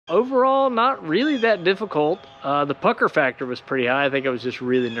Overall, not really that difficult. The pucker factor was pretty high. I think I was just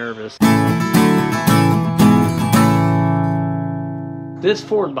really nervous. This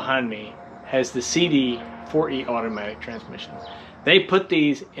Ford behind me has the CD4E automatic transmission. They put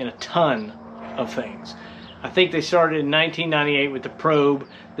these in a ton of things. I think they started in 1998 with the Probe.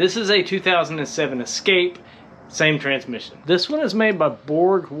 This is a 2007 Escape, same transmission. This one is made by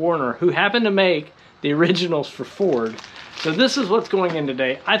Borg-Warner, who happened to make the originals for Ford. So this is what's going in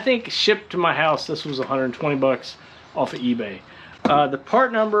today. I think shipped to my house, this was 120 bucks off of eBay. The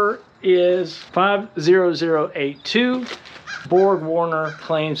part number is 50082. Borg-Warner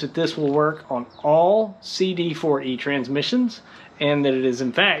claims that this will work on all CD4E transmissions, and that it is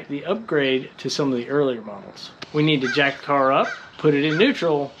in fact the upgrade to some of the earlier models. We need to jack the car up, put it in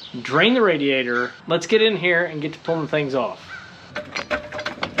neutral, drain the radiator. Let's get in here and get to pulling things off.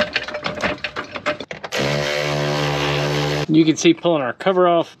 You can see pulling our cover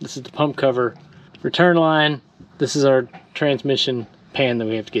off. This is the pump cover. Return line. This is our transmission pan that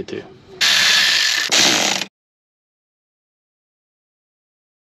we have to get to.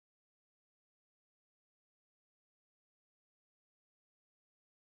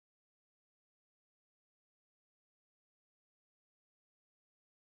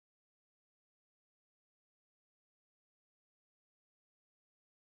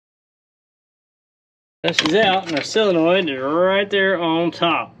 She's out, and our solenoid is right there on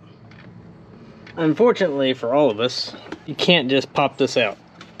top. Unfortunately for all of us, you can't just pop this out.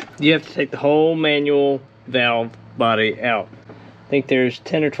 You have to take the whole manual valve body out. I think there's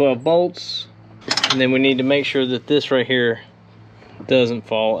 10 or 12 bolts, and then we need to make sure that this right here doesn't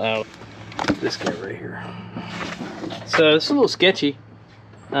fall out. This guy right here. So it's a little sketchy.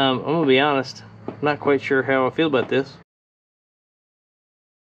 I'm gonna be honest, I'm not quite sure how I feel about this.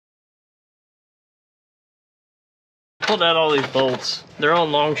 Pulled out all these bolts. They're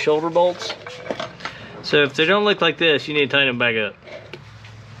on long shoulder bolts. So if they don't look like this, you need to tighten them back up.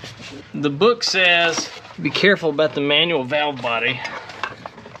 The book says, be careful about the manual valve body.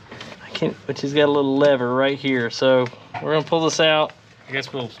 Which has got a little lever right here. So we're gonna pull this out. I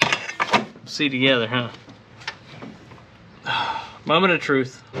guess we'll see together, huh? Moment of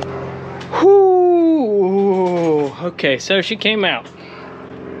truth. Whoo! Okay, so she came out.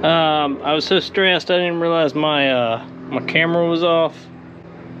 I was so stressed I didn't realize my camera was off.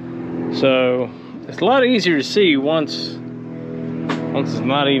 So it's a lot easier to see once it's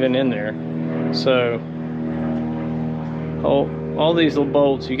not even in there. So all these little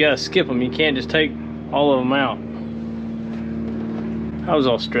bolts, you gotta skip them. You can't just take all of them out. I was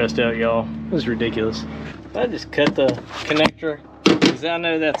all stressed out, y'all. It was ridiculous. I just cut the connector because I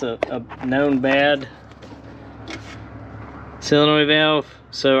know that's a known bad solenoid valve.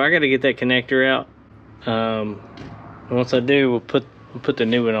 So I got to get that connector out. Once I do, we'll put the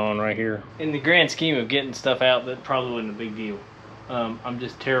new one on right here. In the grand scheme of getting stuff out, that probably wasn't a big deal. I'm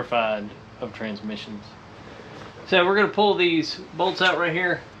just terrified of transmissions. So we're gonna pull these bolts out right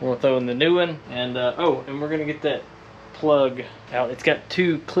here. We'll throw in the new one, and and we're gonna get that plug out. It's got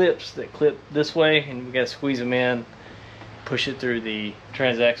two clips that clip this way, and we gotta squeeze them in, push it through the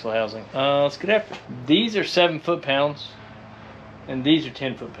transaxle housing. Let's get after it. These are 7 foot-pounds. And these are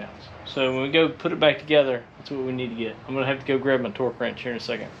 10 foot-pounds. So when we go put it back together, that's what we need to get. I'm gonna have to go grab my torque wrench here in a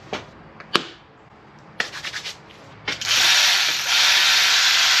second.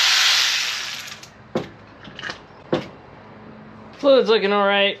 Fluid's looking all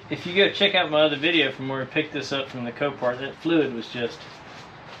right. If you go check out my other video from where I picked this up from the Copart, that fluid was just,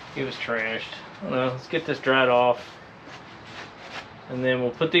 it was trashed. I don't know, let's get this dried off. And then we'll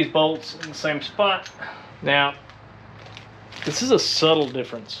put these bolts in the same spot. Now, this is a subtle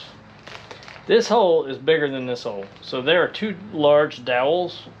difference. This hole is bigger than this hole. So there are 2 large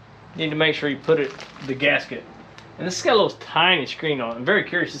dowels. You need to make sure you put the gasket. And this has got a little tiny screen on it. I'm very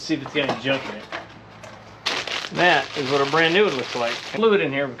curious to see if it's got any junk in it. That is what a brand new one looks like. Fluid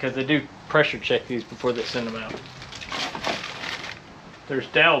in here because they do pressure check these before they send them out. There's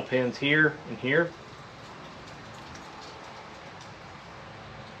dowel pins here and here.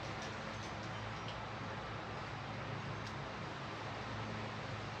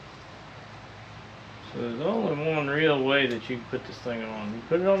 So there's only one real way that you can put this thing on. You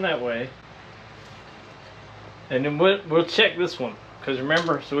put it on that way. And then we'll check this one. Because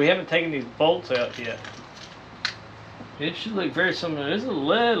remember, so we haven't taken these bolts out yet. It should look very similar. There's a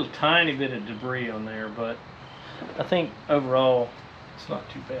little tiny bit of debris on there, but I think overall it's not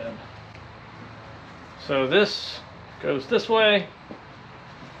too bad. So this goes this way.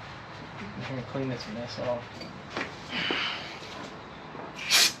 I'm going to clean this mess off.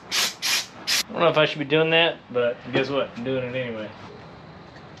 I don't know if I should be doing that, but guess what? I'm doing it anyway.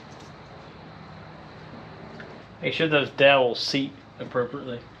 Make sure those dowels seat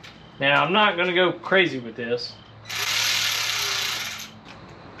appropriately. Now I'm not going to go crazy with this.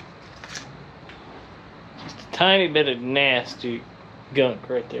 Just a tiny bit of nasty gunk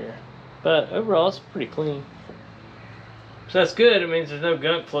right there. But overall it's pretty clean. So that's good. It means there's no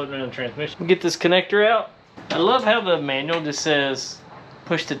gunk floating around the transmission. We'll get this connector out. I love how the manual just says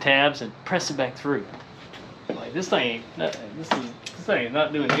push the tabs and press it back through. Like this thing ain't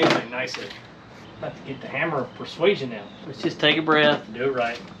not doing anything nicely. About to get the hammer of persuasion out. Let's just take a breath and do it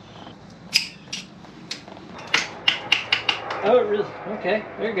right. Oh, it really? Okay,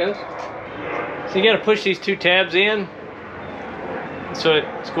 there it goes. So you got to push these two tabs in so it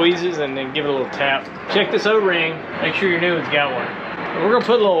squeezes, and then give it a little tap. Check this O-ring. Make sure your new one's got one. And we're gonna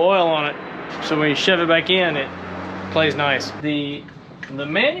put a little oil on it, so when you shove it back in, it plays nice. The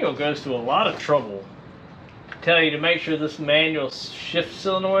manual goes to a lot of trouble to tell you to make sure this manual shift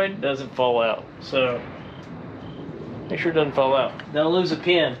solenoid doesn't fall out. So make sure it doesn't fall out. Don't lose a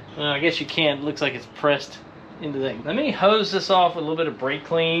pin. I guess you can. It looks like it's pressed into that. Let me hose this off with a little bit of brake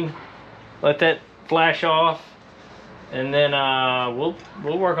clean. Let that flash off, and then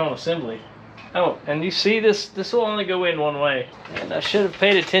we'll work on assembly. Oh, and you see this will only go in one way. And I should have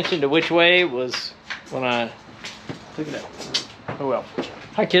paid attention to which way it was when I took it out. Oh well.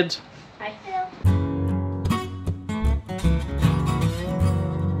 Hi kids. Hi Phil.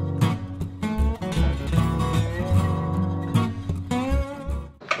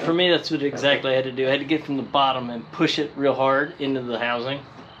 For me, that's what exactly I had to do. I had to get from the bottom and push it real hard into the housing.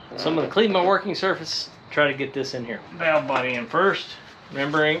 So I'm going to clean my working surface, try to get this in here. Valve body in first.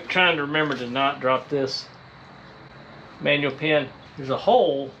 Trying to remember to not drop this manual pin. There's a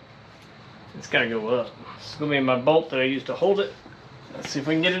hole. It's got to go up. It's going to be my bolt that I used to hold it. Let's see if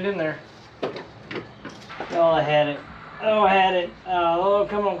we can get it in there. Oh, I had it. Oh, I had it. Oh,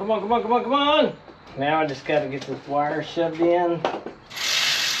 come on, come on, come on, come on, come on. Now I just got to get this wire shoved in.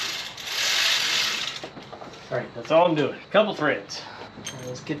 All right, that's all I'm doing. A couple threads. All right,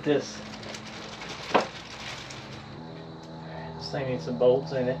 let's get this. This thing needs some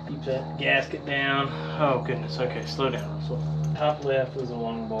bolts in it. Keep that gasket down. Oh goodness. Okay, slow down. So top left is a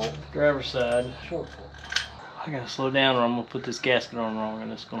long bolt. Driver's side, short bolt. I gotta slow down, or I'm gonna put this gasket on wrong,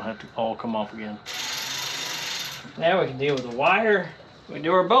 and it's gonna have to all come off again. Now we can deal with the wire. We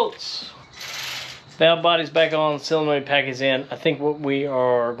do our bolts. Valve body's back on, solenoid pack is in. I think what we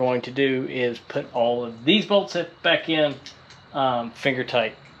are going to do is put all of these bolts back in finger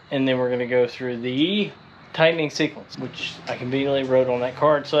tight. And then we're going to go through the tightening sequence, which I conveniently wrote on that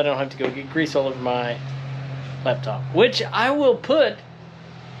card so I don't have to go get grease all over my laptop. Which I will put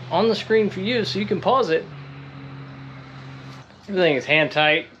on the screen for you so you can pause it. Everything is hand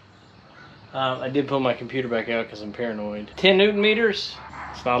tight. I did pull my computer back out because I'm paranoid. 10 Newton meters.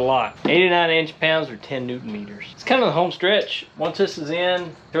 It's not a lot. 89 inch-pounds or 10 Newton meters. It's kind of the home stretch. Once this is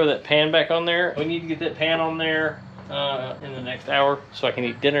in, throw that pan back on there. We need to get that pan on there in the next hour so I can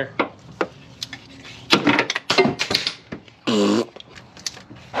eat dinner.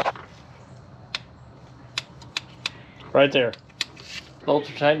 Right there. Bolts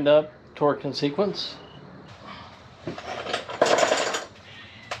are tightened up, torqued in sequence.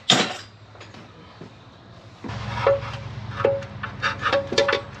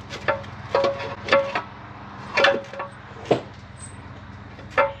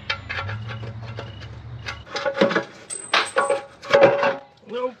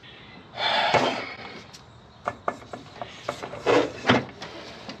 Nope.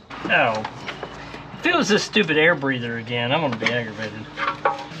 Oh. If it was this stupid air breather again, I'm gonna be aggravated.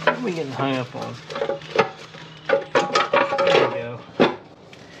 What are we getting hung up on? There we go.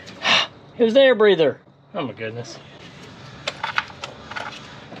 It was the air breather. Oh my goodness.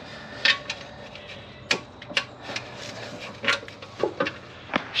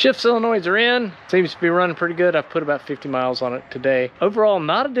 Shift solenoids are in. Seems to be running pretty good. I've put about 50 miles on it today. Overall,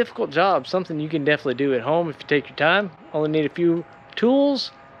 not a difficult job. Something you can definitely do at home if you take your time. Only need a few tools,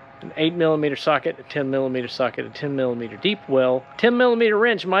 an 8mm socket, a 10mm socket, a 10mm deep well. 10mm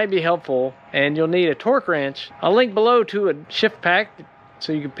wrench might be helpful, and you'll need a torque wrench. I'll link below to a shift pack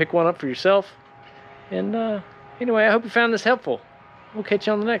so you can pick one up for yourself. And anyway, I hope you found this helpful. We'll catch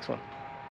you on the next one.